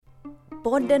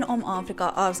podden om Afrika,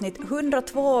 avsnitt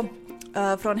 102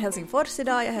 från Helsingfors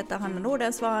idag. Jag heter Hanna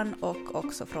Nordensvan och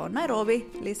också från Nairobi,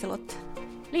 Liselott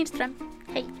Lindström.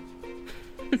 Hej!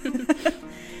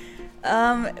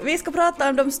 Vi ska prata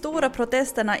om de stora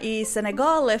protesterna i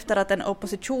Senegal efter att en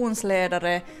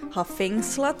oppositionsledare har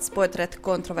fängslats på ett rätt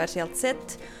kontroversiellt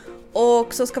sätt.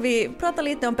 Och så ska vi prata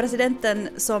lite om presidenten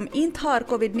som inte har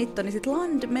covid-19 i sitt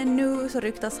land, men nu så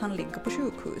ryktas han ligga på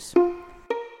sjukhus.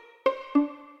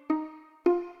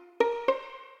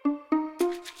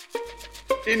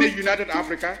 In a united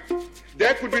Africa,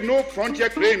 there could be no frontier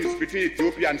claims between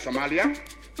Ethiopia and Somalia,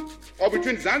 or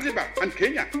between Zanzibar and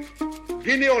Kenya,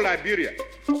 Guinea or Liberia.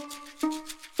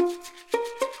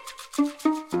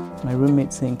 My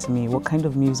roommate saying to me, "What kind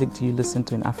of music do you listen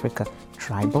to in Africa?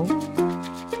 Tribal?"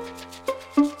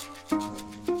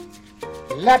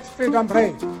 Let freedom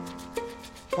reign.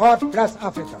 God bless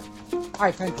Africa.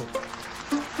 I thank you.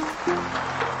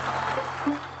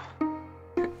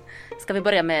 Ska vi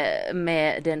börja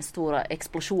med den stora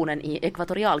explosionen i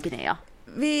Ekvatorialguinea?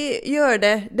 Vi gör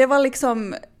det. Det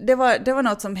var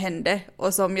något som hände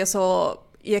och som jag såg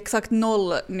i exakt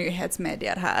 0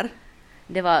 nyhetsmedier här.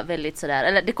 Det var väldigt sådär,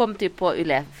 eller det kom typ på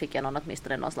Yle, fick jag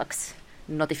någon slags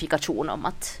notifikation om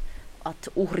att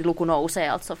uhriluku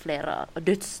nousee, alltså flera,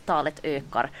 dödstalet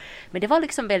ökar. Men det var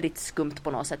liksom väldigt skumt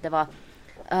på något sätt. Det var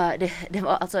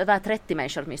alltså över 30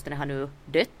 människor åtminstone har nu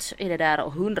dött i det där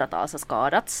och hundratals har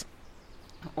skadats.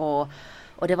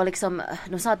 Och det var liksom,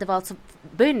 de sa att det var alltså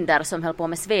bönder som höll på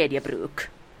med svedjebruk.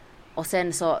 Och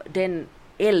sen så den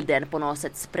elden på något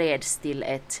sätt spreds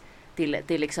till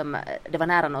liksom, det var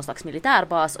nära någon slags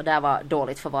militärbas och där var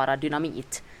dåligt förvarad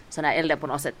dynamit. Så när elden på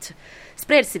något sätt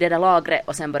spreds i det där lagret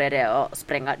och sen började det att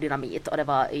spränga dynamit. Och det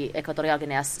var i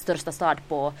Ekvatorialguineas största stad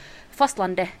på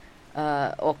fastlandet.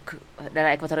 Och den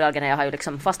där Ekvatorialguinea har ju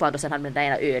liksom fastland och sen hade den där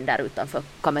ena ön där utanför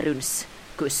Kameruns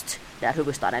kust där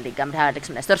huvudstaden ligger. Men det här är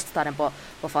liksom den största staden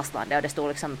på fastlandet och det stod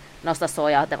liksom, någonstans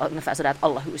såg jag att det var ungefär sådär att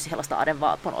alla hus i hela staden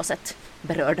var på något sätt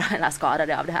berörda eller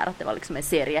skadade av det här. Att det var liksom en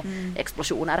serie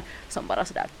explosioner som bara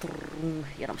sådär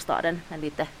genom staden.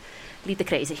 Men lite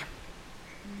crazy.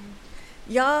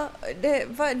 Ja, det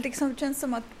var liksom, känns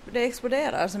som att det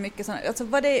exploderar så mycket. Alltså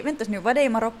var det i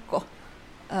Marocko?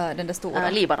 Den där stora?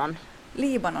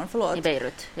 Libanon, förlåt. I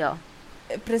Beirut, ja.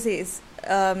 Precis.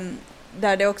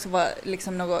 Där det också var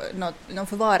liksom någon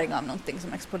förvaring av någonting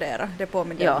som exploderade. Det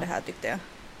påminner om det här, tyckte jag.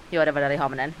 Ja, det var där i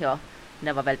hamnen, ja.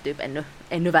 Det var väl typ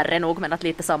ännu värre nog, men att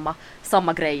lite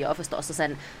samma grej, ja, förstås. Och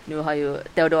sen nu har ju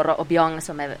Teodoro Obiang,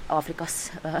 som är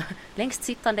Afrikas längst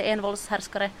sittande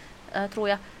envåldshärskare, tror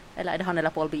jag. Eller är det han eller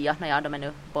Paul Biya? Nej, de är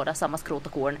nu båda samma skrot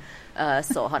och korn.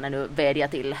 Så han är nu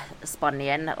vädjat till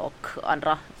Spanien och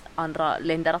andra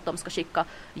länder att de ska skicka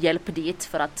hjälp dit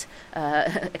för att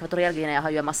Ekvatorialguinea har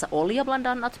ju en massa olja bland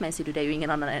annat, men det är ju ingen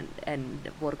annan än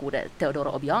vår gode Teodoro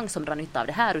Obiang som drar nytta av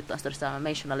det här, utan största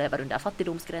människorna lever under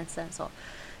fattigdomsgränsen,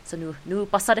 så nu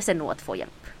passar det sig nog att få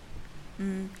hjälp.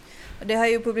 Det har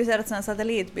ju publicerats en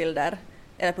satellitbilder,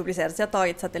 eller publicerats, jag har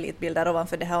tagit satellitbilder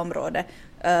ovanför det här området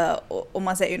och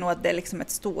man ser ju nog att det är liksom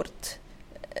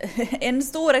en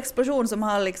stor explosion som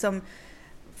har liksom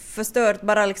förstört,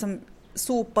 bara liksom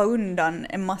sopa undan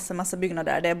en massa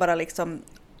byggnader. Det är bara liksom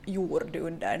jord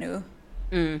under nu.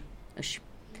 Usch.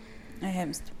 Det är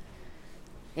hemskt.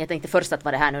 Jag tänkte först att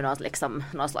var det här nu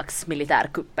någon slags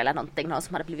militärkupp eller någonting, någon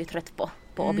som hade blivit trött på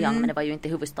Obiang, men det var ju inte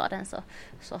huvudstaden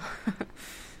så.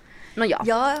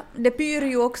 Ja, det pyr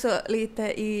ju också lite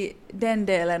i den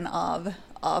delen av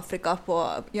Afrika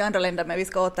i andra länder, men vi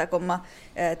ska återkomma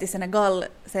till Senegal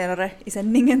senare i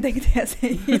sändningen, tänkte jag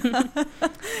säga.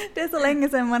 Det är så länge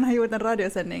sedan man har gjort en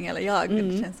radiosändning, eller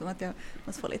det känns som att jag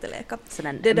måste få lite leka. Så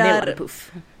en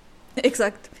mellanpuff.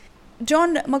 Exakt.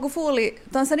 John Magufuli,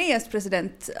 Tanzanias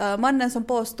president, mannen som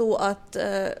påstod att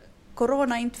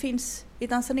corona inte finns i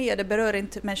Tanzania, det berör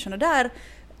inte människorna där.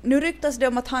 Nu ryktas det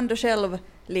om att han då själv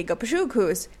ligger på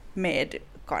sjukhus med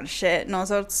kanske någon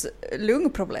sorts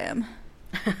lungproblem.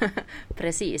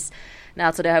 Precis. Nej,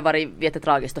 alltså det har varit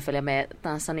jättetragiskt att följa med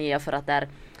Tanzania, för att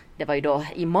det var ju då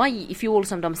i maj i fjol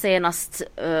som de senast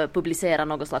publicerade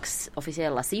någon slags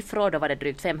officiella siffror. Då var det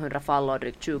drygt 500 fall och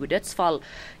drygt 20 dödsfall.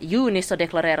 I juni så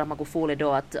deklarerar Magufuli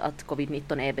då att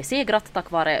covid-19 är besegrat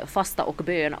tack vare fasta och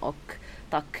bön och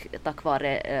tack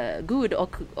vare Gud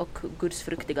och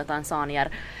gudsfruktiga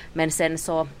tanzanier. Men sen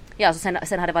så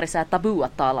sen har det varit så här tabu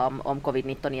att tala om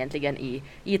covid-19 egentligen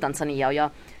i Tanzania, och jag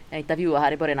intervjuade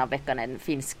här i början av veckan en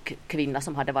finsk kvinna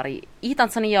som hade varit i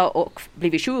Tanzania och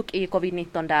blivit sjuk i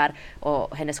covid-19 där,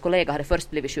 och hennes kollega hade först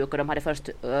blivit sjuk och de hade först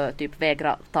typ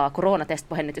vägrat ta coronatest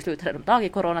på henne. Till slut hade de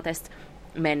tagit coronatest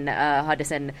Men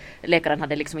läkaren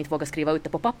hade liksom inte vågat skriva ut det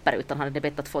på papper utan han hade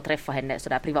bett att få träffa henne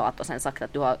sådär privat och sen sagt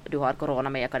att du har corona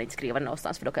men jag kan inte skriva det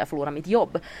någonstans för då kan jag förlora mitt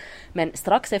jobb. Men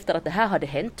strax efter att det här hade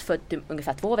hänt för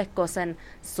ungefär 2 veckor sedan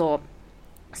så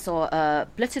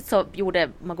plötsligt så gjorde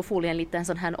Magufuli en liten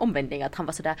sån här omvändning att han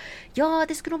var sådär, ja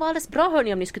det skulle nog vara alldeles bra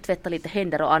hörni om ni skulle tvätta lite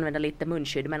händer och använda lite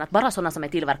munskydd men att bara sådana som är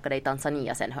tillverkade i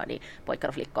Tanzania sen hörni pojkar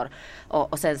och flickor.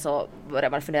 Och sen så började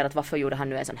man fundera att varför gjorde han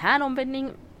nu en sån här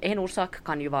omvändning. En orsak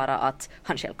kan ju vara att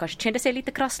han själv kanske kände sig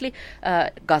lite krasslig.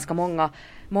 Ganska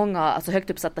många alltså högt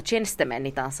uppsatta tjänstemän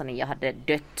i Tanzania hade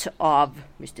dött av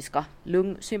mystiska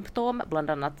lungsymptom, bland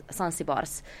annat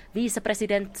Zanzibars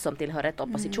vicepresident som tillhör ett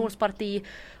oppositionsparti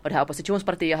och det här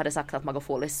oppositionspartiet hade sagt att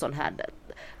Magufulis sån här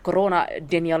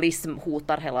coronadenialism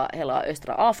hotar hela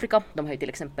östra Afrika. De har ju till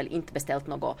exempel inte beställt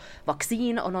något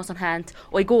vaccin och något sånt här.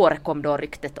 Och igår kom då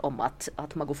ryktet om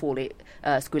att Magufuli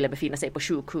skulle befinna sig på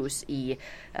sjukhus i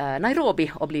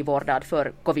Nairobi och bli vårdad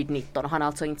för covid-19 och han har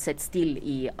alltså inte sett still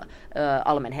i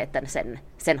allmänheten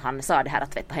sen han sa det här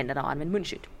att tvätta händerna och använda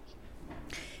munskydd.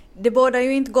 Det bådar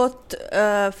ju inte gott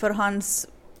för hans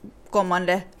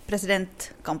kommande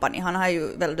presidentkampanj. Han har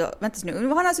ju väl då,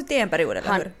 han har suttit i en period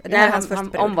eller hur? Det här är hans första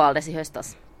period. Omvaldes i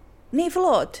höstas. Nej,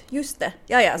 förlåt, just det.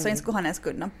 Ja, så inte skulle han ens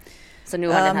kunna. Så nu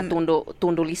har den här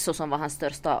Tundu Lissu som var hans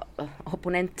största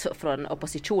opponent från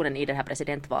oppositionen i det här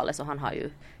presidentvalet så han har ju,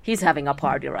 he's having a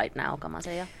party right now kan man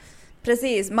säga.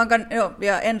 Precis,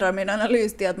 jag ändrar min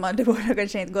analys till att det borde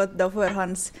kanske inte gått då för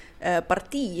hans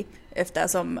parti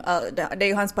eftersom det är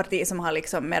ju hans parti som har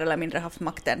liksom mer eller mindre haft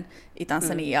makten i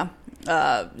Tanzania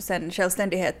sen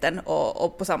självständigheten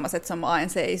och på samma sätt som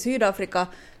ANC i Sydafrika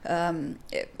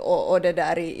och det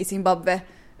där i Zimbabwe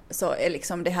så är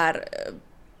liksom det här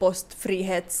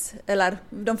eller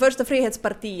de första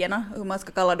frihetspartierna, hur man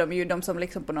ska kalla dem, ju de som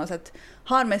liksom på något sätt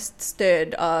har mest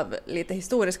stöd av lite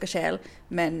historiska skäl,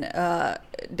 men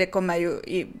det kommer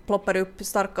ju ploppar upp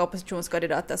starka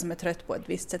oppositionskandidater som är trött på ett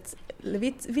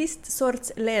visst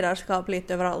sorts ledarskap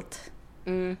lite överallt.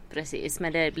 Precis,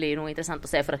 men det blir nog intressant att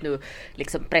se för att nu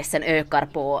liksom pressen ökar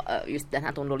på just den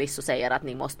här Tundu Lissu säger att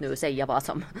ni måste nu säga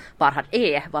var han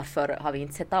är, varför har vi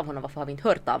inte sett av honom, varför har vi inte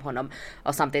hört av honom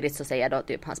och samtidigt så säger då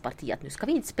typ hans parti att nu ska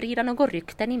vi inte sprida någon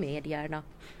rykten i medierna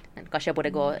men kanske jag borde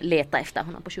gå och leta efter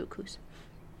honom på sjukhus.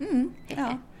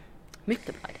 Ja.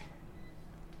 Mycket bra idé.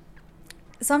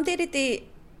 Samtidigt i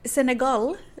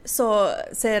Senegal så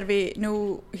ser vi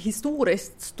nu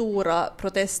historiskt stora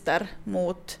protester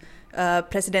mot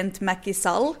president Macky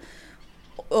Sall.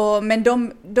 Men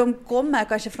de kommer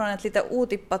kanske från ett lite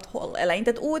otippat håll, eller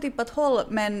inte ett otippat håll,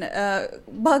 men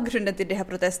bakgrunden till de här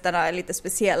protesterna är lite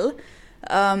speciell.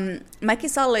 Macky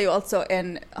Sall är ju alltså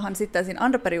han sitter i sin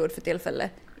andra period för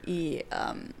tillfället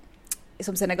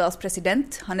som Senegals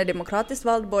president. Han är demokratiskt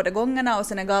vald båda gångerna och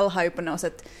Senegal har ju på något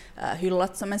sätt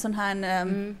hyllat som en sån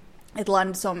här ett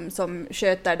land som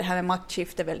sköter det här med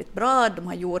maktskifte väldigt bra. De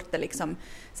har gjort det liksom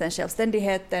sen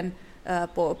självständigheten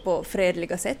på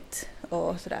fredliga sätt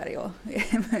och sådär, ja,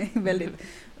 väldigt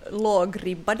låg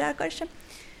ribba där kanske.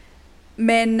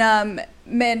 Men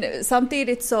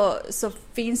samtidigt så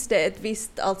finns det ett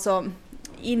visst alltså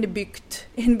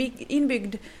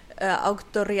inbyggd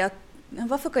auktoritet.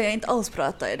 Varför kan jag inte alls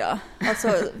prata idag?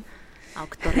 Alltså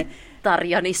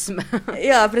auktoritarianism.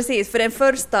 Ja, precis. För den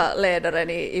första ledaren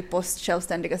i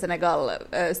postsjälvständiga Senegal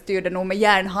styrde nog med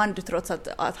järnhand trots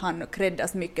att han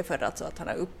kreddas mycket för att han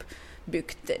har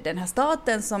uppbyggt den här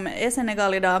staten som är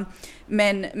Senegal idag.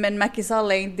 Men Macky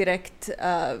Sall är inte direkt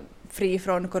fri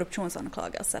från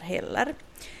korruptionsanklagelser heller.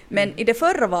 Men i det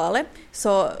förra valet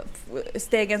så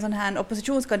steg en sån här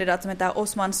oppositionskandidat som heter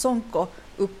Osman Sonko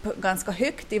upp ganska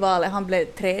högt i valet. Han blev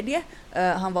 3:e.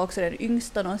 Han var också den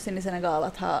yngsta någonsin i Senegal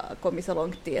att ha kommit så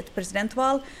långt i ett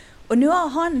presidentval. Och nu har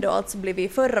han då alltså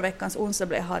blivit, förra veckans onsdag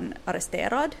blev han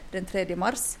arresterad den 3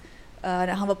 mars.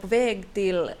 Han var på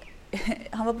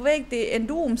väg till en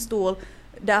domstol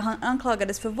där han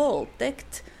anklagades för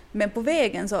våldtäkt. Men på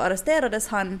vägen så arresterades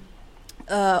han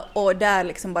och där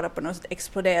liksom bara på något sätt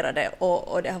exploderade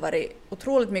och det har varit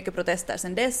otroligt mycket protester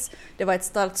sedan dess. Det var ett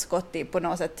startskott i på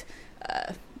något sätt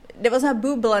det var så här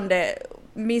bubblande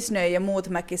missnöje mot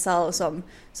Macky Sall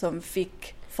som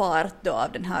fick fart då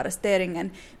av den här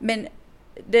arresteringen. Men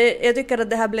jag tycker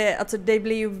att det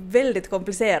blir ju väldigt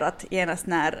komplicerat genast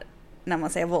när man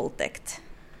säger våldtäkt.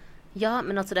 Ja,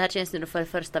 men alltså det här känns ju för det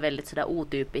första väldigt sådär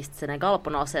otypiskt Senegal på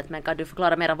något sätt, men kan du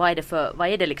förklara mer vad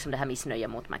är det liksom det här missnöje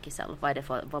mot Macky Sall?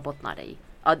 Vad bottnar det i?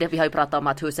 Ja, vi har ju pratat om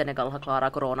att hur Senegal har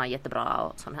klarat corona jättebra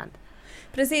och sånt här.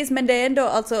 Precis, men det är ändå,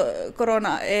 alltså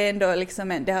corona är ändå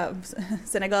liksom,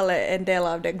 Senegal är en del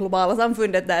av det globala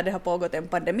samfundet där det har pågått en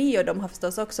pandemi och de har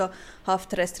förstås också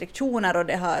haft restriktioner och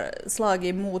det har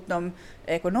slagit emot dem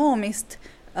ekonomiskt.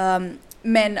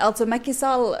 Men alltså Macky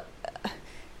Sall,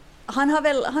 han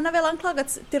har väl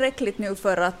anklagats tillräckligt nu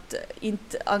för att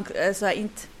inte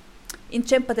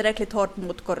kämpa tillräckligt hårt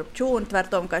mot korruption,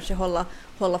 tvärtom kanske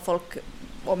hålla folk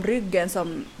om ryggen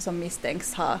som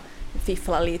misstänks ha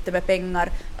fifflat lite med pengar.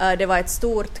 Det var ett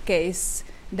stort case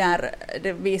där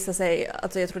det visade sig,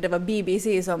 alltså jag tror det var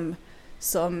BBC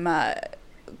som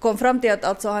kom fram till att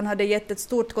alltså han hade gett ett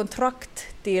stort kontrakt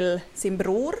till sin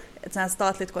bror, ett sånt här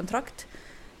statligt kontrakt,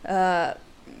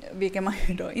 vilket man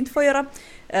ju då inte får göra,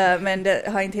 men det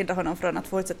har inte hindrat honom från att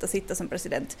fortsätta sitta som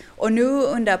president. Och nu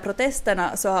under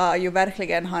protesterna så har ju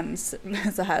verkligen hans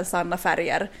så här sanna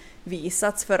färger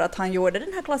visats, för att han gjorde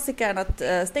den här klassikern att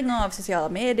stänga av sociala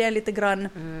medier lite grann.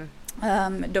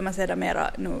 De är sedan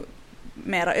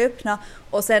mera öppna,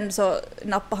 och sen så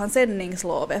nappade han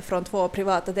sändningslovet från 2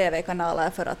 privata tv-kanaler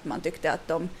för att man tyckte att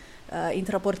de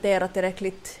inte rapporterat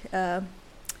tillräckligt,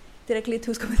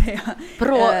 hur ska man säga?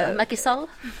 Pro Macky Sall?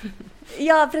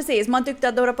 Ja, precis. Man tyckte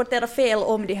att de rapporterade fel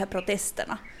om de här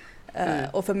protesterna.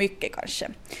 Och för mycket kanske.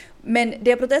 Men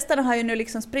de protesterna har ju nu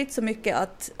liksom spritt så mycket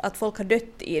att folk har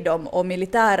dött i dem, och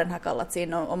militären har kallats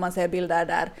in, och man ser bilder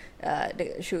där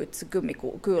det skjuts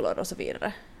gummikulor och så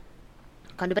vidare.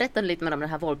 Kan du berätta lite mer om den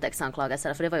här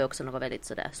våldtäktsanklagelsen, för det var ju också något väldigt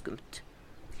sådär skumt.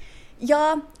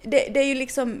 Ja, det är ju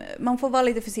liksom, man får vara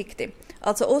lite försiktig.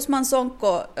 Alltså Ousmane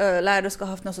Sonko lärde ska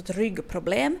ha haft något sorts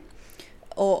ryggproblem,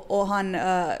 och han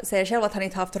säger själv att han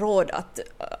inte haft råd att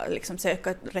liksom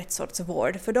söka rätt sorts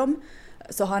vård för dem.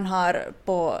 Så han har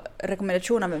på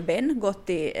rekommendation av en vän gått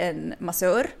till en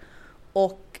massör,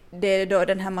 och det är då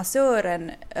den här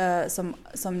massören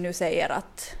som nu säger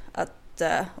att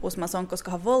Ousmane Sonko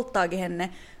ska ha våldtagit henne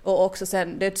och också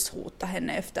sen dödshota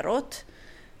henne efteråt.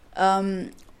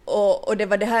 Och det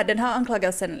var den här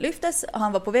anklagelsen lyftes.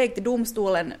 Han var på väg till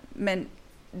domstolen, men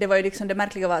det var ju liksom det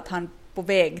märkliga var att han på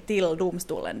väg till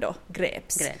domstolen då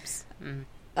greps.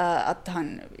 Att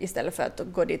han istället för att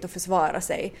gå dit och försvara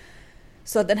sig.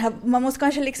 Så man måste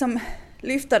kanske liksom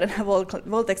lyfta den här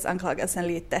våldtäktsanklagelsen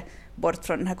lite bort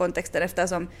från den här kontexten,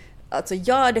 eftersom alltså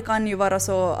ja, det kan ju vara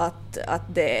så att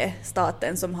det är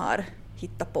staten som har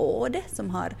hittat på det,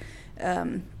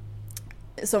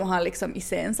 som har liksom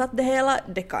iscensatt det hela.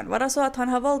 Det kan vara så att han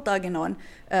har våldtagit någon,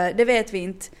 det vet vi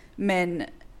inte,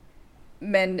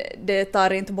 men det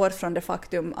tar inte bort från det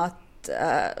faktum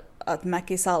att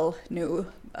Macky Sall nu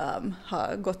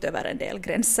har gått över en del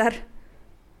gränser.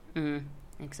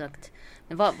 Exakt.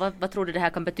 Men vad tror du det här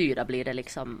kan betyda? Blir det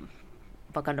liksom,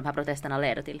 vad kan de här protesterna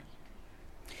leda till?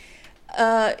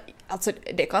 Alltså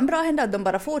det kan bra hända att de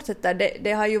bara fortsätter.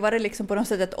 Det har ju varit liksom på något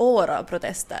sätt 2 år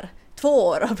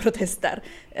av protester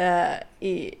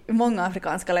i många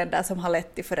afrikanska länder som har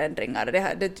lett till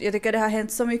förändringar. Jag tycker det har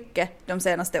hänt så mycket de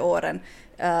senaste åren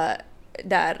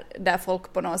där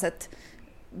folk på något sätt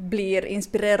blir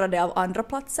inspirerade av andra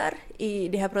platser i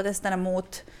de här protesterna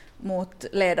mot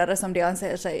ledare som de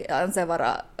anser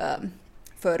vara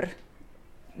för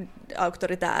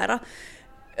auktoritära.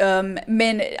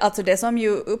 Men alltså det som ju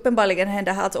uppenbarligen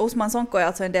händer här, alltså Ousmane Sonko är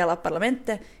alltså en del av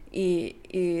parlamentet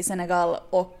i Senegal,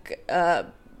 och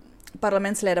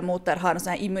parlamentsledamöter har en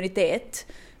sån här immunitet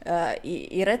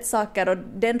i rättssaker, och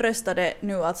den röstade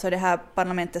nu, alltså det här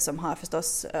parlamentet som har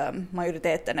förstås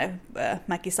majoriteten är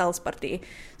Macky Salls parti,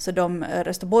 så de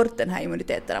röstar bort den här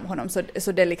immuniteten av honom,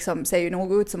 så det liksom ser ju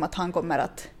nog ut som att han kommer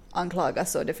att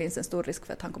anklagas, och det finns en stor risk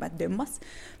för att han kommer att dömas.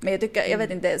 Men jag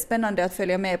vet inte, det är spännande att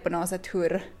följa med på något sätt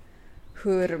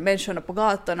hur människorna på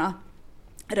gatorna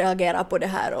reagerar på det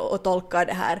här och tolkar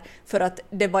det här, för att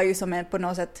det var ju som på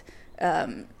något sätt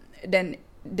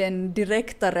den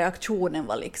direkta reaktionen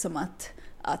var liksom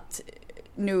att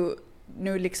nu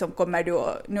liksom kommer du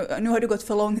nu har du gått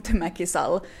för långt, Macky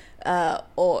Sall,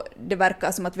 och det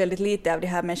verkar som att väldigt lite av de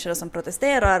här människorna som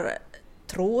protesterar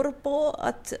tror på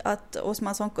att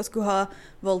Ousmane Sonko skulle ha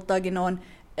våldtagit någon,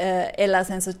 eller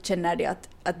sen så känner de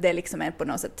att det liksom är på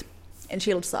något sätt en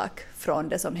skild sak från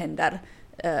det som händer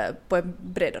på en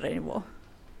bredare nivå.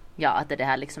 Ja, att det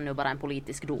här liksom nu bara en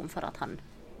politisk dom för att han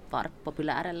var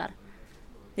populär, eller?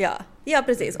 Ja,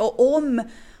 precis. Och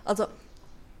alltså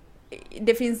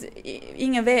det finns,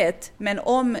 ingen vet, men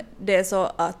om det är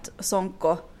så att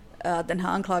Sonko, den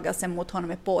här anklagelsen mot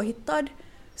honom är påhittad,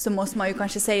 så måste man ju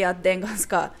kanske säga att det är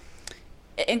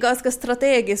en ganska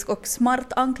strategisk och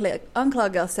smart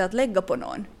anklagelse att lägga på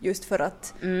någon, just för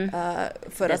att det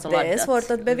är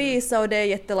svårt att bevisa, och det är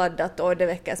jätteladdat och det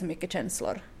väcker så mycket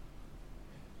känslor.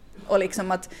 Och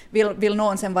liksom att vill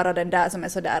någon sen vara den där som är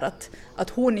sådär att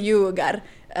hon ljuger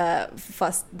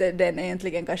fast den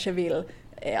egentligen kanske vill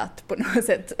är att på något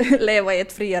sätt leva i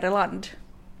ett friare land.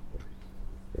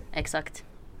 Exakt.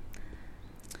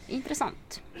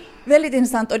 Intressant. Väldigt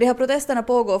intressant, och de här protesterna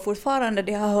pågår fortfarande.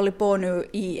 De har hållit på nu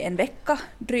i en vecka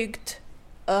drygt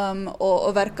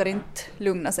och verkar inte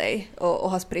lugna sig och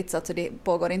har spritsat, så det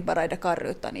pågår inte bara i Dakar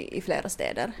utan i flera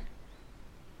städer.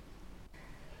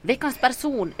 Veckans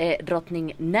person är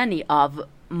drottning Nanny av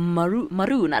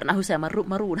marunerna. Hur säger man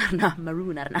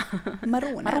marunerna?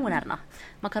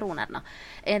 Makaronerna.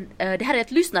 Det här är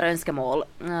ett lyssnarönskemål.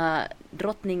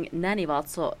 Drottning Nanny var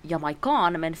alltså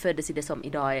jamaican men föddes i det som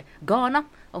idag är Ghana,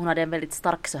 och hon hade en väldigt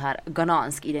stark så här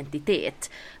ghanansk identitet.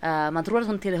 Man tror att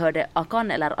hon tillhörde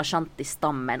Akan eller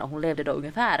Ashanti-stammen, och hon levde då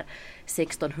ungefär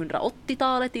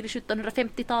 1680-talet till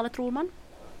 1750-talet tror man.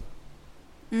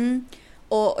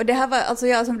 Och det här var, alltså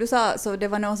ja, som du sa, så det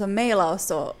var någon som mejlade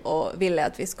oss och ville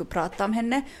att vi skulle prata om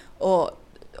henne. Och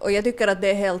jag tycker att det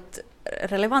är helt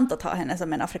relevant att ha henne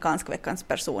som en afrikansk veckans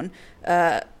person,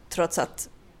 trots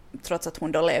att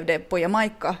hon då levde på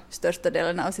Jamaica största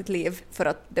delen av sitt liv, för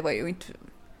att det var ju inte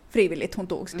frivilligt hon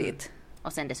togs dit.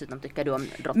 Och sen dessutom tycker du om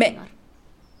drottningar?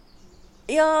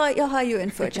 Ja, jag har ju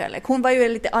en förkärlek. Hon var ju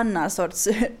en lite annan sorts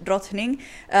drottning.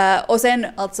 Och sen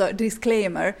alltså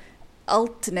disclaimer,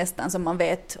 allt nästan som man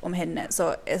vet om henne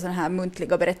så är sådana här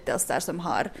muntliga berättelser som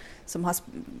har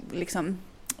liksom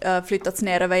flyttats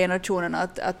ner över generationerna,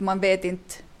 att man vet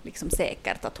inte liksom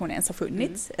säkert att hon ens har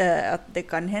funnits. Att det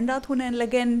kan hända att hon är en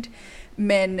legend,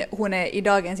 men hon är i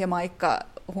dagens Jamaica,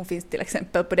 hon finns till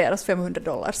exempel på deras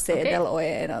 $500-sedel och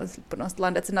är en av på något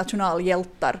landets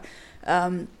nationalhjältar.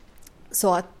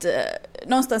 Så att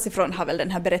någonstans ifrån har väl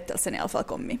den här berättelsen i alla fall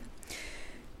kommit.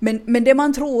 Men det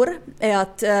man tror är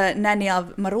att Nanny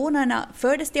av maronerna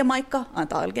föddes till Jamaica,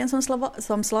 antagligen som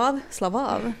slav.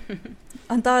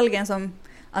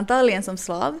 Antagligen som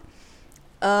slav.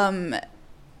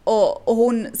 Och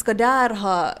hon ska där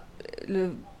ha...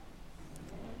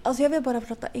 Alltså jag vill bara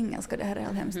prata engelska, det här är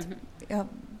helt hemskt. Jag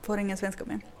får ingen svenska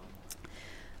med.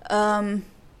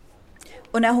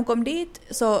 Och när hon kom dit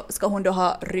så ska hon då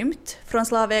ha rymt från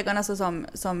slavägarna, så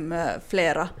som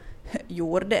flera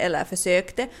gjorde eller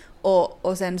försökte,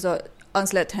 och sen så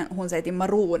anslöt hon sig till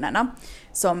maronerna,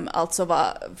 som alltså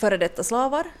var före detta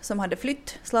slavar som hade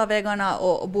flytt slavägarna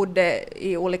och bodde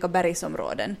i olika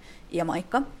bergsområden i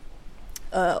Jamaica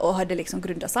och hade liksom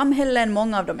grundat samhällen.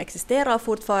 Många av dem existerar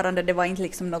fortfarande, det var inte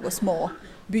liksom några små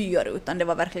byar utan det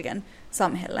var verkligen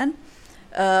samhällen.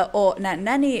 Och när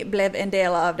Nanny blev en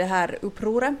del av det här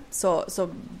upproret så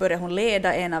började hon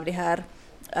leda en av de här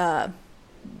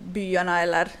byarna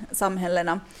eller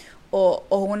samhällena,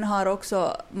 och hon har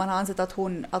också, man har ansett att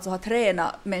hon alltså har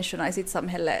tränat människorna i sitt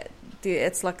samhälle till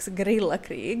ett slags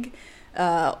gerillakrig,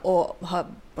 och har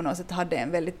på något sätt hade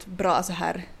en väldigt bra så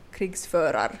här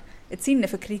ett sinne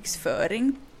för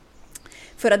krigsföring.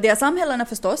 För att de här samhällena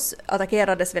förstås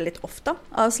attackerades väldigt ofta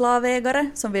av slavägare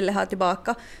som ville ha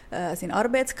tillbaka sin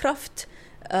arbetskraft.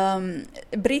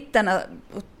 Britterna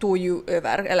tog ju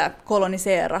över, eller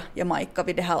kolonisera Jamaica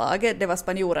vid det här laget. Det var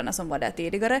spanjorerna som var där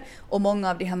tidigare, och många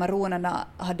av de här maronerna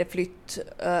hade flytt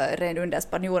redan under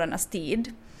spanjorernas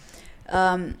tid.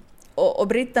 Och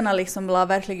britterna liksom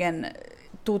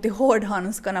tog till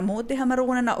hårdhandskarna mot de här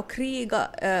maronerna och kriga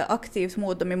aktivt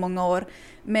mot dem i många år,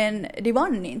 men de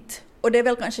vann inte. Och det är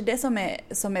väl kanske det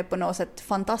som är på något sätt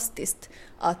fantastiskt,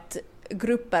 att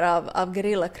grupper av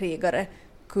gerillakrigare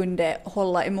kunde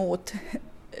hålla emot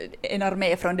en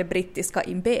armé från det brittiska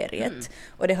imperiet.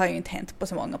 Och det har ju inte hänt på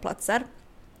så många platser.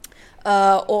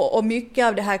 Och mycket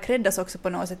av det här kreddas också på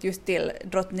något sätt just till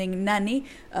drottning Nanny.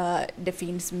 Det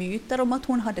finns myter om att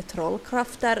hon hade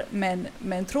trollkrafter,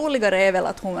 men troligare är väl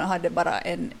att hon hade bara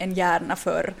en hjärna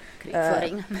för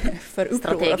krigföring, för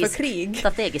uppror och för krig.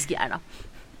 Strategisk hjärna.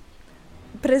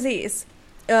 Precis.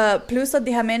 Plus att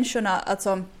de här människorna,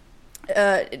 alltså,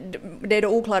 det är då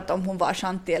oklart om hon var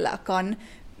Ashanti eller Akan,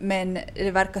 men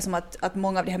det verkar som att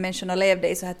många av de här människorna levde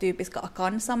i så här typiska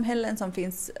Akan-samhällen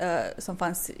som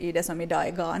fanns i det som idag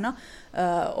är Ghana,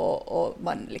 och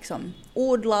man liksom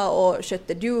odlade och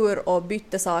skötte djur och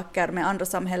bytte saker med andra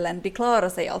samhällen. De klarade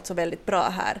sig alltså väldigt bra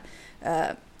här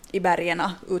i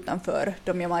bergerna utanför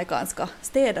de jamaicanska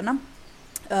städerna,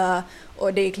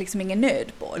 och det gick liksom ingen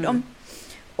nöd på dem.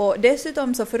 Och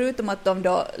dessutom så förutom att de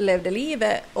då levde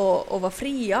livet och var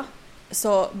fria,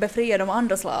 så befriade de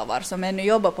andra slavar som ännu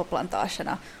jobbar på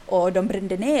plantagerna, och de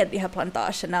brände ner de här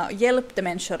plantagerna och hjälpte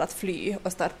människor att fly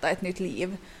och starta ett nytt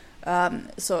liv.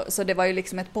 Så det var ju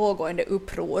liksom ett pågående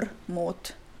uppror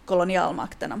mot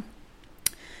kolonialmakterna.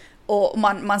 Och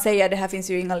man säger, det här finns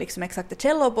ju inga liksom exakta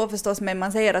källor på förstås, men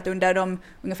man säger att under de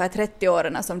ungefär 30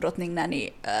 åren som drottning Nanny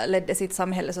ledde sitt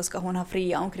samhälle så ska hon ha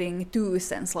fria omkring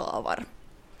 1000 slavar.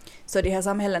 Så de här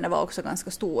samhällena var också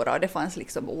ganska stora och det fanns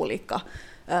liksom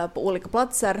på olika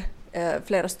platser,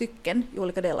 flera stycken i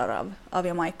olika delar av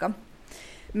Jamaica.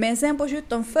 Men sen på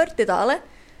 1740-talet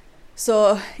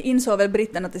så insåg väl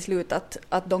britterna till slut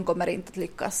att de kommer inte att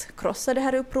lyckas krossa det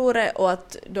här upproret och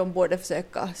att de borde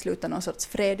försöka sluta någon sorts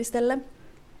fred istället.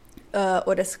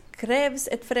 Och det skrevs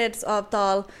ett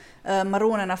fredsavtal.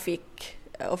 Maronerna fick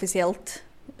officiellt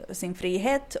sin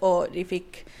frihet och de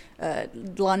fick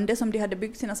landet som de hade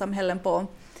byggt sina samhällen på.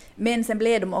 Men sen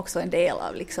blev de också en del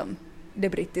av liksom det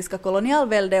brittiska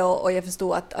kolonialväldet och jag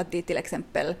förstod att de till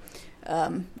exempel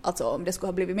alltså om det skulle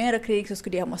ha blivit mer krig så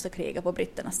skulle de ha måste kriga på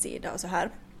britternas sida och så här.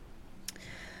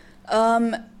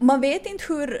 Man vet inte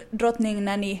hur drottning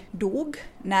Nanny dog,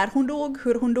 när hon dog,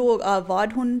 hur hon dog, av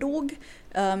vad hon dog.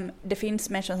 Det finns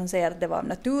människor som säger att det var av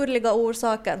naturliga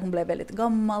orsaker, hon blev väldigt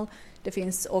gammal. Det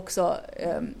finns också,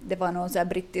 det var någon så här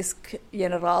brittisk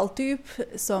generaltyp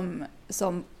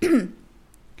som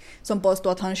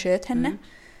påstod att han sköt henne.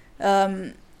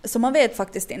 Så man vet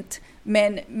faktiskt inte.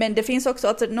 Men det finns också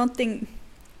alltså någonting.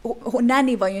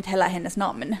 Nanny var ju inte heller hennes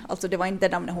namn. Alltså det var inte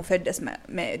det namnet hon föddes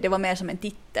med. Det var mer som en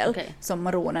titel som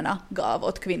maronerna gav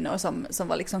åt kvinnor som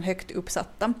var liksom högt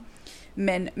uppsatta.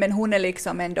 Men hon är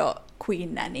liksom ändå Queen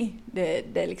Nanny.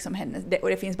 Det är liksom hennes, och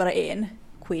det finns bara en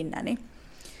Queen Nanny.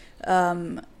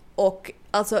 Och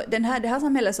alltså det här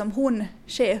samhället som hon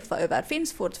chefar över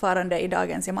finns fortfarande i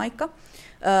dagens Jamaica.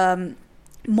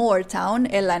 Moortown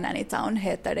eller Nannytown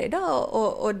heter det idag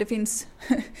och det finns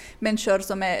människor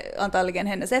som är antagligen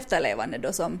hennes efterlevande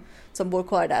då som bor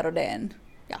kvar där och det är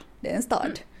en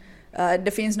stad.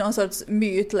 Det finns någon sorts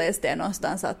myt, läste jag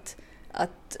någonstans att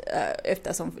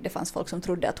eftersom det fanns folk som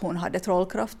trodde att hon hade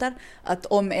trollkrafter, att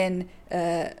om en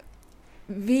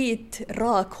vit,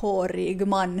 rakhårig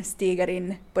man stiger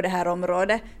in på det här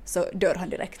området så dör han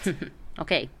direkt.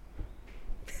 Okej.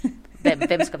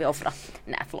 Vem ska vi offra?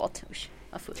 Nej, förlåt. Usch,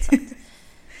 vad fullt sagt.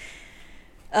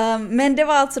 Men det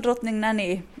var alltså drottning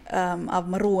Nanny av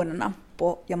maronerna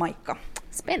på Jamaica.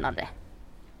 Spännande.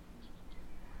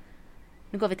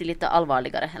 Nu går vi till lite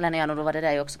allvarligare. Eller nej, nu var det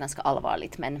där ju också ganska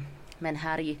allvarligt. Men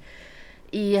här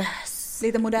i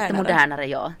lite modernare,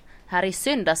 ja. Här i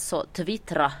söndags så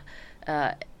twittrade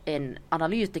en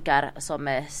analytiker som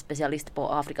är specialist på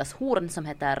Afrikas horn som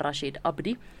heter Rashid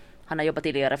Abdi. Han har jobbat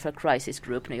tidigare för Crisis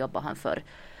Group, nu jobbar han för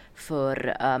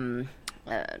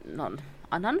någon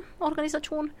annan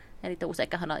organisation. Jag är lite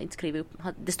osäker, han har inte skrivit upp,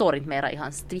 det står inte mera i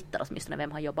hans Twitter åtminstone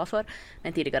vem han jobbar för,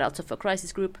 men tidigare alltså för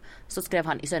Crisis Group. Så skrev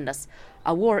han i söndags: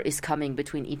 "A war is coming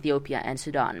between Ethiopia and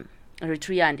Sudan.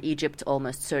 Eritrea and Egypt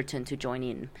almost certain to join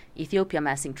in. Ethiopia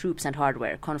massing troops and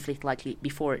hardware, conflict likely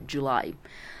before July.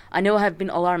 I know I have been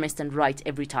alarmist and right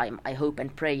every time. I hope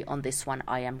and pray on this one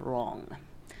I am wrong."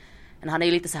 Men han är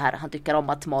ju lite så här, han tycker om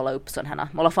att måla upp sådana,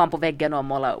 måla fan på väggen och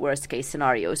måla worst case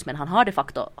scenarios, men han har de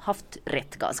facto haft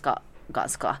rätt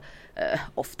ganska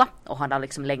ofta, och han har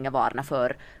liksom länge varnat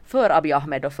för Abiy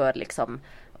Ahmed och för liksom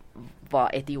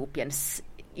vad Etiopiens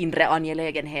inre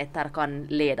angelägenheter kan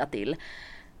leda till.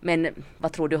 Men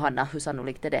vad tror du, Hanna, hur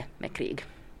sannolikt är det med krig?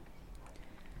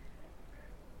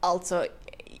 Alltså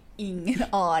ingen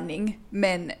aning,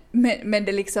 men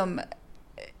det liksom,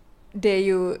 det är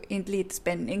ju inte lite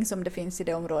spänning som det finns i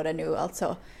det området nu,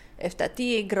 alltså efter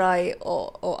Tigray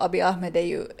och Abiy Ahmed är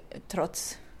ju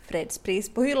trots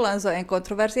fredspris på hyllan så en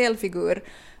kontroversiell figur,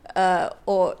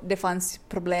 och det fanns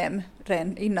problem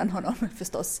redan innan honom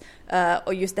förstås,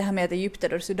 och just det här med att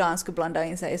Egypten och Sudan skulle blanda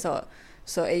in sig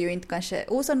så är ju inte kanske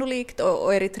osannolikt,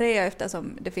 och Eritrea,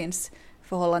 eftersom det finns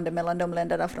förhållande mellan de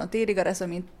länderna från tidigare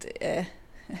som inte är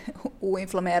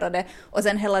oinflammerade, och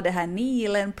sen hela det här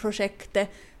Nilen-projektet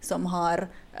som har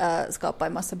skapat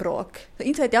en massa bråk. Så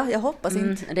inte vet jag hoppas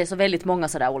inte. Det är så väldigt många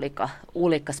sådär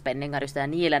olika spänningar. Just den här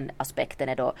Nilen-aspekten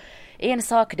är då en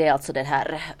sak. Det är alltså den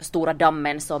här stora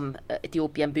dammen som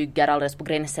Etiopien bygger alldeles på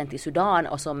gränsen till Sudan,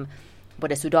 och som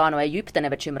både Sudan och Egypten är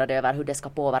bekymrade över hur det ska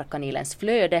påverka Nilens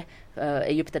flöde.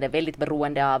 Egypten är väldigt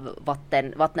beroende av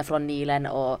vattnet från Nilen,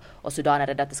 och Sudan är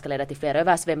rädd att det ska leda till fler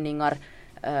översvämningar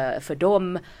för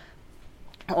dem.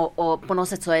 Och på något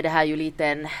sätt så är det här ju lite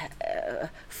en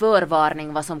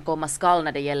förvarning vad som komma skall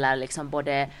när det gäller liksom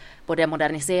både både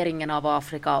moderniseringen av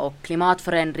Afrika och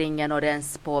klimatförändringen och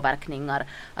dess påverkningar.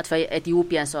 Att för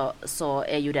Etiopien så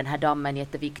är ju den här dammen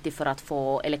jätteviktig för att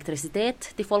få elektricitet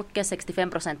till folket.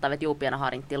 65% av etiopierna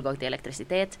har inte tillgång till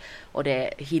elektricitet och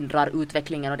det hindrar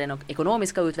utvecklingen och den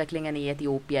ekonomiska utvecklingen i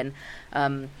Etiopien.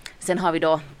 Sen har vi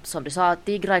då, som du sa,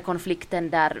 Tigray-konflikten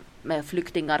där med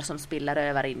flyktingar som spiller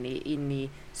över in i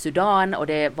Sudan, och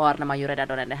det varnar man ju redan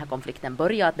då när den här konflikten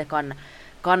börjar att det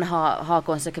kan ha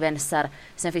konsekvenser.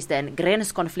 Sen finns det en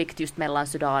gränskonflikt just mellan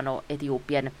Sudan och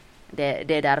Etiopien.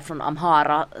 Det är där från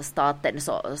Amhara-staten,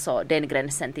 så den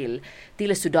gränsen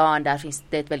till Sudan, där finns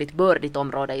det ett väldigt bördigt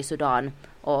område i Sudan,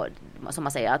 och som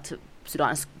man säger att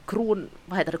Sudans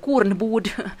kornbod,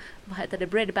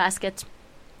 breadbasket,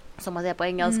 som man säger på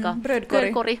engelska.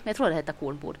 Brödkorg. Jag tror det heter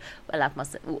kornbod.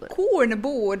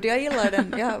 Kornbod, jag gillar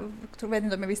den. Jag vet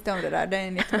inte om jag visste om det där. Det är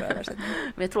en jättebra översättning.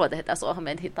 Men jag tror att det heter så,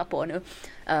 men hittar på nu.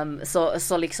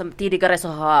 Så liksom tidigare så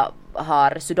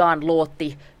har Sudan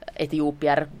låtit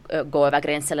etiopier gå över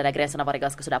gränsen, eller där gränsen har varit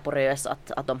ganska sådär porös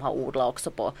att de har odlat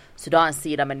också på Sudans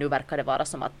sida, men nu verkar det vara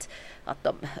som att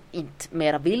de inte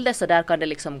mera vill det, så där kan det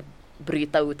liksom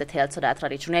bryta ut ett helt sådär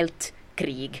traditionellt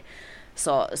krig.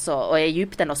 Och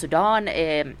Egypten och Sudan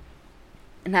är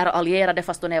nära allierade,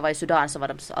 fast då när jag var i Sudan så var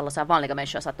de alla så här vanliga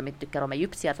människor, så att de inte tycker om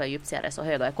egyptier, för egyptier är så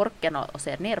höga i korken och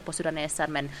ser ner på sudaneser,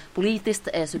 men politiskt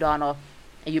är Sudan och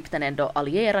Egypten ändå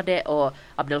allierade, och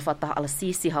Abdel Fattah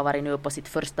al-Sisi har varit nu på sitt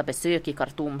första besök i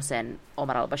Khartoum sen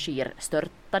Omar al-Bashir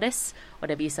störtades, och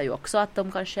det visar ju också att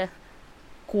de kanske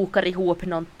kokar ihop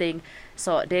någonting,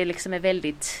 så det är liksom en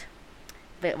väldigt,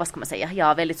 vad ska man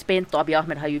säga, väldigt spänt, och Abiy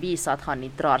Ahmed har ju visat att han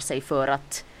inte drar sig för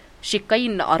att skicka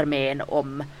in armén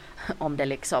om det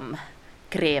liksom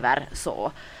kräver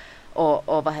så.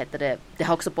 Och vad heter det? Det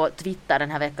har också på Twitter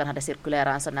den här veckan hade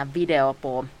cirkulerat en sån här video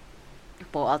på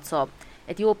alltså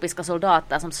etiopiska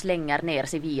soldater som slänger ner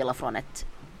civila från ett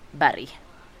berg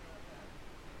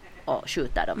och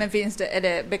skjuter dem. Men är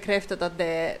det bekräftat att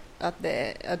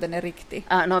den är riktig?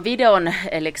 Videon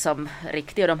är liksom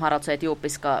riktig, och de har alltså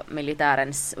etiopiska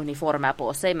militärens uniformer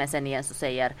på sig, men sen igen så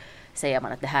säger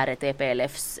man att det här är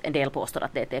TPLFs, en del påstår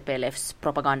att det är TPLFs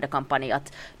propagandakampanj,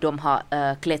 att de har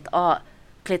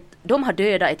de har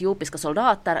dödat etiopiska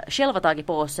soldater, själva tagit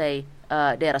på sig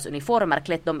deras uniformer,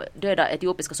 klätt de döda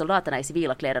etiopiska soldaterna i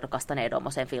civila kläder och kastat ner dem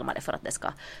och sen filmar det för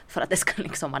att det ska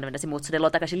liksom användas emot. Så det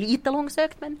låter kanske lite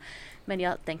långsökt, men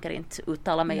jag tänker inte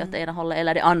uttala mig åt det ena hållet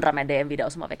eller det andra, men det är en video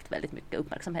som har väckt väldigt mycket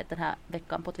uppmärksamhet den här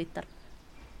veckan på Twitter.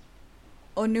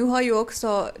 Och nu har ju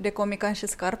också det kommit kanske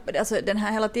skarpt, alltså den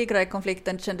här hela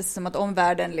Tigray-konflikten kändes som att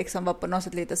omvärlden liksom var på något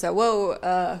sätt lite så wow,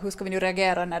 hur ska vi nu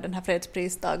reagera när den här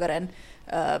fredspristagaren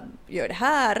gör det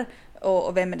här,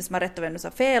 och vem är det som har rätt och vem är det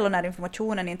som har fel, och när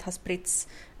informationen inte har spritts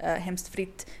hemskt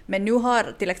fritt. Men nu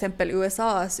har till exempel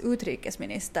USAs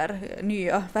utrikesminister,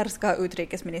 nya färska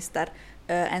utrikesminister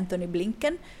Antony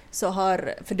Blinken, så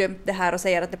har fördömt det här och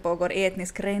säger att det pågår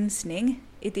etnisk rensning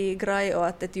i Tigray och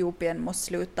att Etiopien måste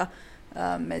sluta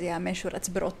med de här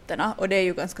människorättsbrotten, och det är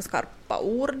ju ganska skarpa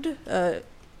ord,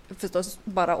 förstås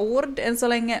bara ord än så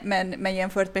länge, men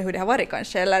jämfört med hur det har varit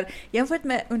kanske, eller jämfört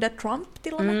med under Trump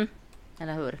till och med.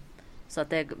 Eller hur? Så att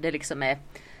det liksom är,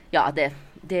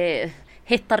 det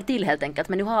hettar till helt enkelt,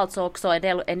 men nu har alltså också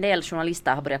en del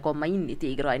journalister har börjat komma in i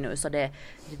Tigray nu, så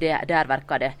där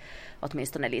verkar det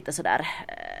åtminstone lite sådär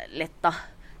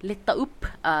lätta upp,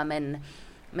 men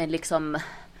liksom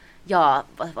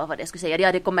vad var det jag skulle säga?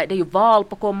 Ja, det är ju val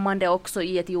på kommande också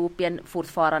i Etiopien.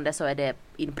 Fortfarande så är det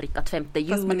inprickat 5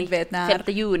 juni. 5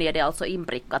 juni är det alltså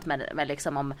inprickat, men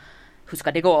liksom hur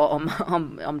ska det gå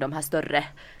om de här större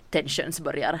tensions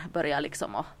börjar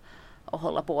liksom och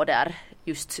hålla på där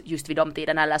just vid de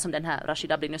tiden, eller som den här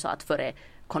Rashid Abdi nu sa, att före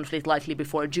conflict likely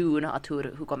before June, att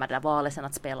hur kommer det där valet sen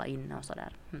att spela in och sådär.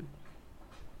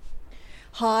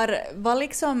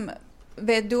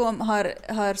 Vet du om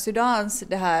har Sudans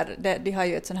det här, de har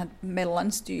ju ett sånt här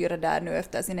mellanstyre där nu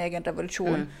efter sin egen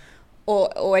revolution,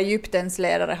 och Egyptens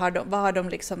ledare, vad har de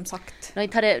liksom sagt? Jag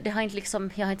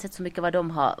har inte sett så mycket vad de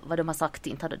har sagt,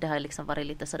 det har liksom varit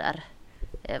lite sådär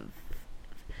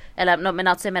men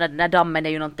alltså jag menar, den här dammen är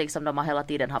ju någonting som de har hela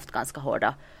tiden haft ganska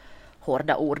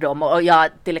hårda ord om, och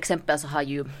till exempel så har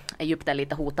ju Egypten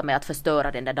lite hotat med att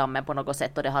förstöra den där dammen på något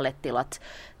sätt, och det har lett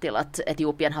till att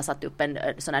Etiopien har satt upp en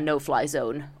sån här no-fly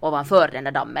zone ovanför den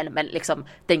där dammen, men liksom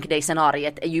tänk dig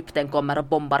scenariet, Egypten kommer och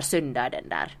bombar sönder den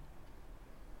där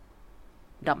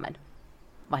dammen.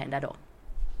 Vad händer då?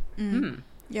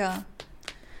 Ja.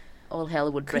 All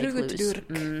hell would break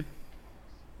loose.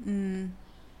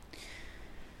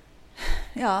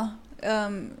 Ja,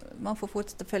 man får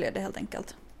fortsätta följa det helt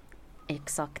enkelt.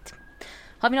 Exakt.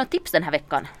 Har vi något tips den här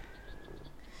veckan?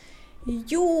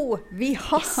 Jo, vi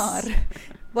har.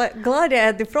 Vad glad jag är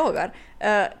att du frågar.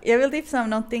 Jag vill tipsa om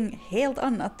någonting helt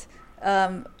annat.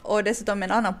 Och dessutom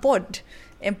en annan podd.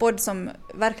 En podd som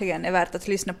verkligen är värt att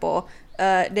lyssna på.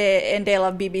 Det är en del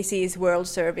av BBC's World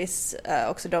Service.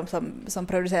 Också de som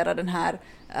producerar den här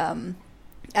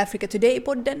Africa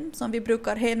Today-podden som vi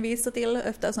brukar hänvisa till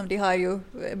eftersom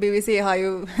BBC har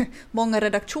ju många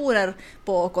redaktioner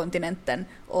på kontinenten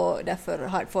och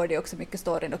därför får de också mycket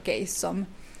story och case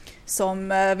som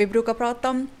vi brukar prata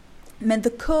om. Men The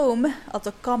Comb,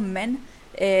 alltså Kammen,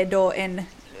 är då en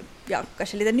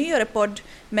kanske lite nyare podd,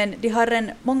 men de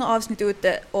har många avsnitt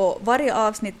ute och varje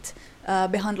avsnitt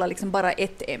behandlar liksom bara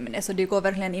ett ämne, så de går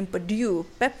verkligen in på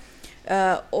djupet.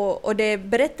 Och det är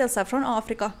berättelser från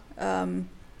Afrika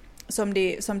som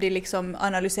de liksom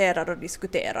analyserar och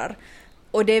diskuterar.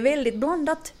 Och det är väldigt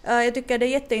blandat. Jag tycker det är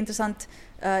jätteintressant.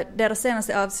 Deras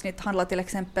senaste avsnitt handlar till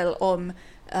exempel om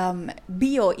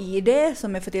bio-ID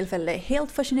som jag för tillfället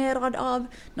helt fascinerad av.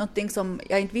 Någonting som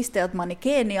jag inte visste att man i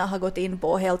Kenya har gått in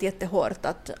på helt jättehårt,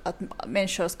 att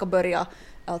människor ska börja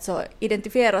alltså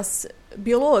identifieras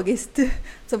biologiskt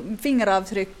som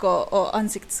fingeravtryck och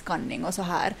ansiktsskanning och så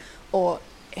här. Och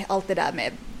allt det där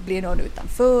med blir någon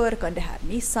utanför, kan det här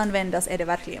missanvändas, är det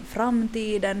verkligen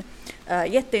framtiden?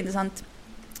 Jätteintressant.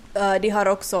 De har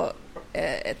också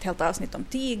ett helt avsnitt om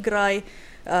Tigray,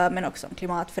 men också om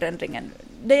klimatförändringen.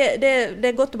 Det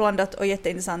är gott och blandat och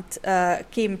jätteintressant.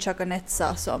 Kim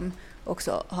Chakanetsa som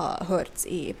också har hörts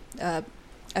i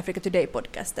Africa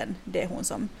Today-podcasten, det är hon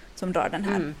som drar den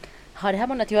här. Har det här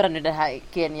månat att göra nu det här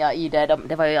Kenya-ID?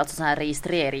 Det var ju alltså sån här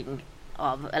registrering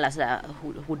av, eller sådär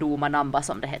Huduma Namba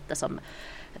som det hette, som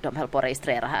de höll på att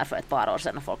registrera här för ett par år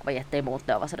sedan och folk var jätteemot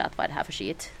det och var sådär att vad är det här för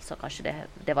skit? Så kanske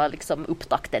det var liksom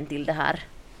upptakten till det här.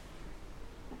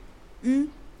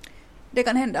 Det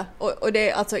kan hända. Och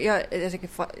det, alltså, jag är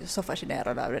så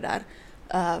fascinerad av det där.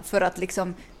 För att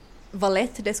liksom vad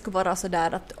lätt det skulle vara så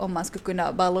där att om man skulle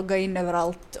kunna bara logga in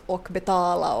överallt och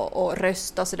betala och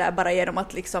rösta så där bara genom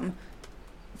att liksom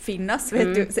finnas,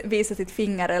 vet du, visa sitt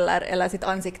finger eller sitt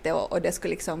ansikte och det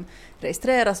skulle liksom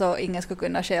registreras och ingen skulle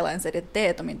kunna stjäla ens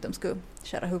identitet om inte de skulle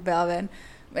skära huvudet av en.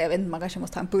 Jag vet inte, man kanske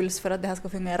måste ha en puls för att det här ska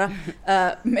fungera.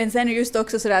 Men sen just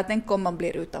också sådär att tänk om man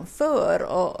blir utanför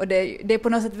och det är på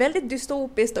något sätt väldigt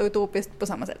dystopiskt och utopiskt på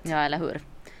samma sätt. Ja, eller hur?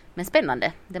 Men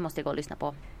spännande, det måste jag gå och lyssna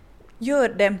på. Gör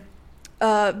det.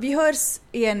 Vi hörs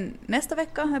igen nästa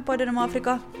vecka med podden om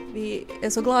Afrika. Vi är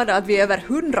så glada att vi är över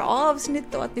 100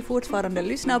 avsnitt och att ni fortfarande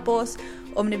lyssnar på oss.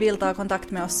 Om ni vill ta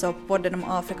kontakt med oss så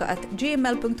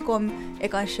poddenomafrika@gmail.com är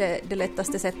kanske det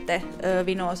lättaste sättet.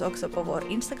 Vi når oss också på vår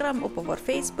Instagram och på vår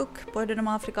Facebook, podden om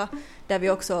Afrika, där vi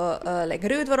också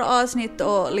lägger ut våra avsnitt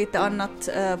och lite annat.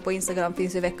 På Instagram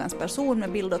finns ju veckans person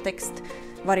med bild och text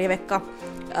varje vecka.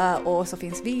 Och så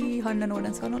finns vi, Hanna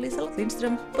Nordensson och Liselott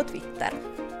Lindström, på Twitter.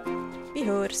 Vi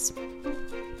hörs!